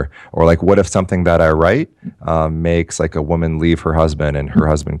government or like what if something that I write makes like a woman leave her husband and her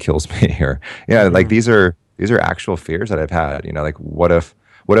husband kills me or like these are actual fears that I've had, like what if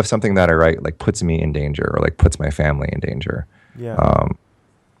something that I write like puts me in danger or like puts my family in danger.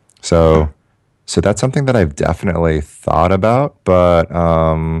 So that's something that I've definitely thought about, but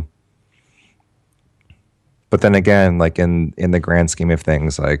then again, like in the grand scheme of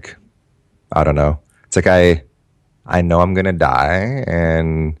things, like, I don't know. It's like I know I'm gonna die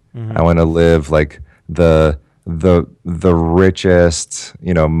and I want to live like the richest,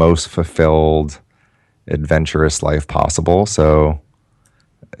 most fulfilled, adventurous life possible. So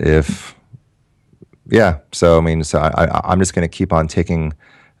I'm just gonna keep on taking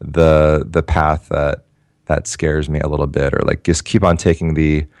the path that scares me a little bit, or like just keep on taking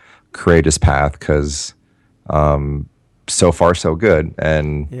the courageous path because so far so good.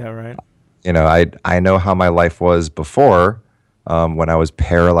 And I know how my life was before when I was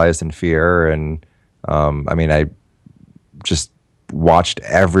paralyzed in fear and I mean, I just watched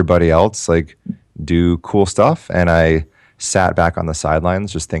everybody else like do cool stuff, and I sat back on the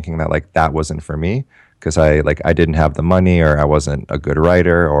sidelines just thinking that like that wasn't for me because I didn't have the money, or I wasn't a good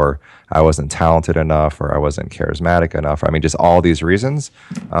writer, or I wasn't talented enough, or I wasn't charismatic enough. I mean, just all these reasons.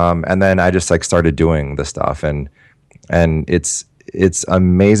 And then I just like started doing the stuff, and it's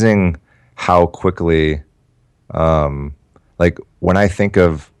amazing how quickly, like when I think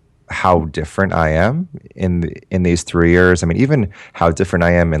of how different I am in these 3 years. I mean, even how different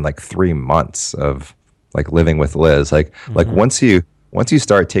I am in like 3 months of like living with Liz. Like once you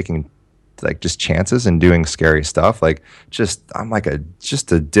start taking like just chances and doing scary stuff, like just I'm like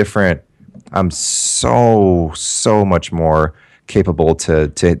just a different. I'm so much more capable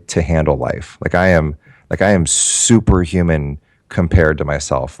to handle life. Like I am superhuman compared to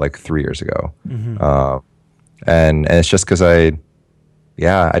myself like 3 years ago. And it's just because I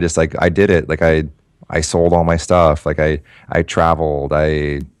just like I did it. Like I sold all my stuff. Like I traveled.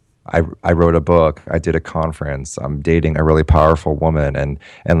 I wrote a book. I did a conference. I'm dating a really powerful woman, and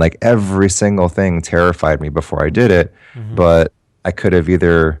like every single thing terrified me before I did it. But I could have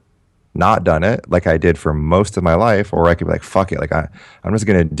either not done it like I did for most of my life, or I could be like, fuck it. Like I'm just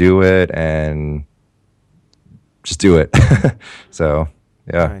gonna do it and just do it. So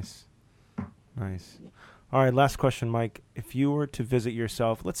yeah. Nice. All right, last question, Mike. If you were to visit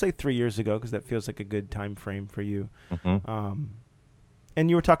yourself, let's say 3 years ago, because that feels like a good time frame for you, and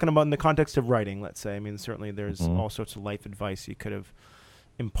you were talking about in the context of writing, let's say. I mean, certainly there's all sorts of life advice you could have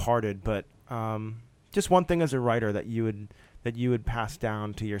imparted, but just one thing as a writer that you would pass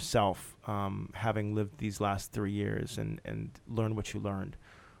down to yourself, having lived these last 3 years and learned what you learned.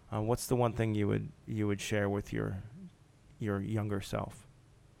 What's the one thing you would share with your younger self?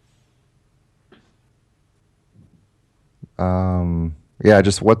 Yeah,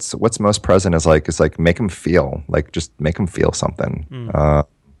 just what's most present is like make them feel, like just make them feel something.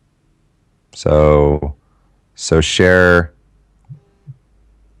 So share,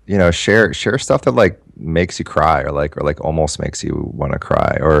 share stuff that like makes you cry, or like almost makes you want to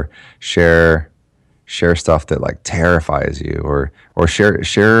cry, or share stuff that like terrifies you, or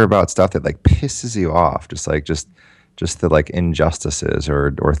share about stuff that like pisses you off, just the like injustices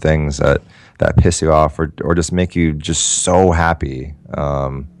or things that piss you off, or just make you just so happy.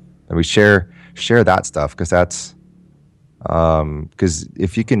 And we share that stuff because that's because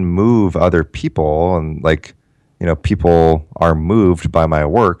if you can move other people, and like people are moved by my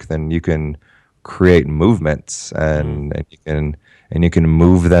work, then you can create movements, and you can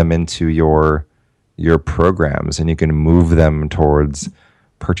move them into your programs, and you can move them towards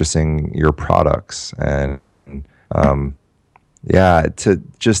purchasing your products. And yeah,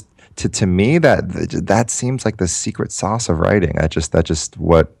 to me that seems like the secret sauce of writing. That's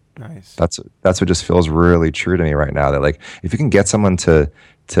what just feels really true to me right now. That like if you can get someone to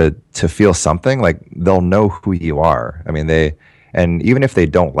feel something, like they'll know who you are. I mean, and even if they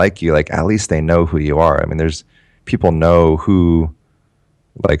don't like you, like at least they know who you are. I mean, there's people know who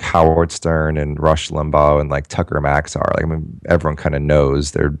like Howard Stern and Rush Limbaugh and like Tucker Max are. Like, I mean, everyone kind of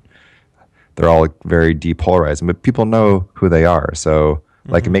knows they're all like very depolarized, but people know who they are. So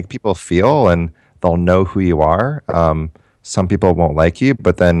like make people feel, and they'll know who you are. Some people won't like you,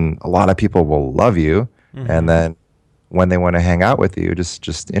 but then a lot of people will love you. And then when they want to hang out with you,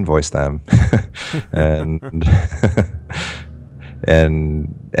 just invoice them and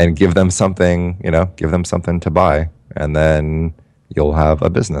and give them something, give them something to buy, and then you'll have a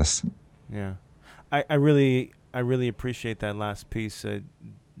business. Yeah. I really appreciate that last piece.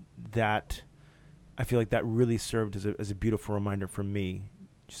 That I feel like that really served as a beautiful reminder for me.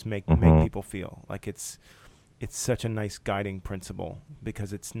 Just make people feel like it's such a nice guiding principle,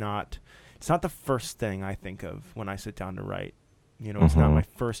 because it's not the first thing I think of when I sit down to write. It's not my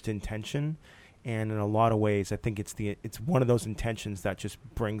first intention, and in a lot of ways, I think it's one of those intentions that just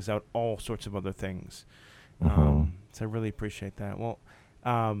brings out all sorts of other things. So I really appreciate that. Well,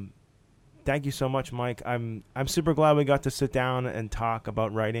 thank you so much, Mike. I'm super glad we got to sit down and talk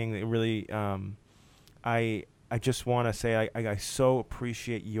about writing. It really, I just want to say I so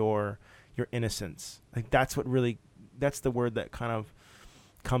appreciate your innocence. Like that's the word that kind of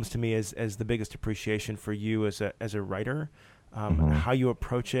comes to me as the biggest appreciation for you as a writer, how you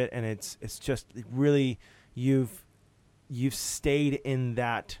approach it, and it's just really you've stayed in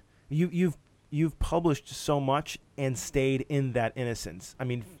that you've published so much and stayed in that innocence. I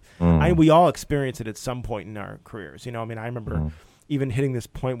mean, we all experience it at some point in our careers. I mean, I remember even hitting this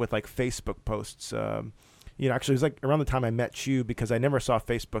point with like Facebook posts. actually it was like around the time I met you, because I never saw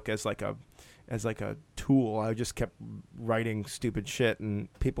Facebook as like a tool. I just kept writing stupid shit and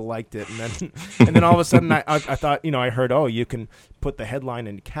people liked it. And then all of a sudden I thought, I heard, you can put the headline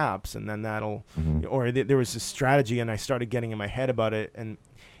in caps and then that'll, or there was this strategy, and I started getting in my head about it. And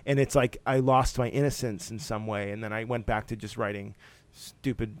it's like I lost my innocence in some way. And then I went back to just writing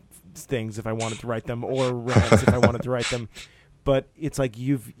stupid things if I wanted to write them, or rants if I wanted to write them. But it's like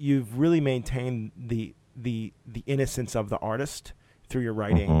you've really maintained the innocence of the artist through your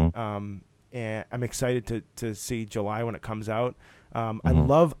writing. And I'm excited to see July when it comes out. I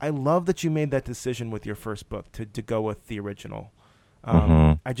love that you made that decision with your first book to go with the original.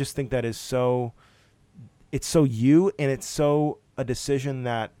 I just think that is it's so you, and it's so a decision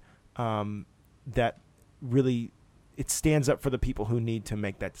that that really it stands up for the people who need to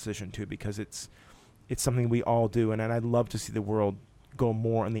make that decision too, because it's something we all do. And I'd love to see the world go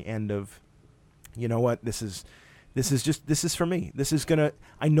more on the end of, you know what, this is for me.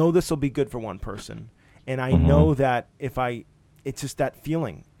 I know this will be good for one person. And I know that it's just that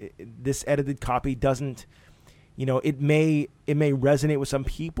feeling. This edited copy doesn't, it may resonate with some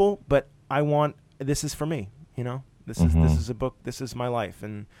people, but this is for me, this is a book. This is my life.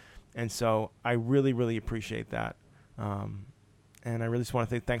 And so I really, really appreciate that. And I really just want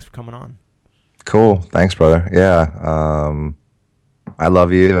to say thanks for coming on. Cool. Thanks, brother. Yeah. I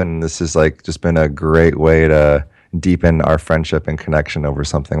love you. And this has just been a great way to deepen our friendship and connection over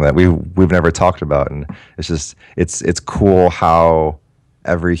something that we've never talked about. And it's cool how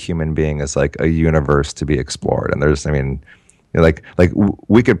every human being is like a universe to be explored. And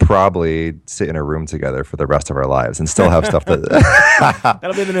we could probably sit in a room together for the rest of our lives and still have stuff that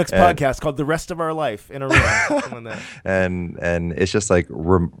that'll be the next podcast called The Rest of Our Life in a Room. and it's just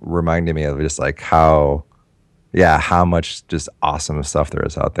reminding me of just how much just awesome stuff there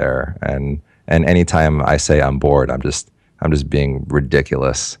is out there. And anytime I say I'm bored, I'm just being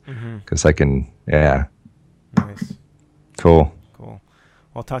ridiculous, because I can. Yeah. Nice. Cool. Well,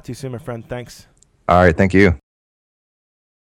 I'll talk to you soon, my friend. Thanks. All right. Thank you.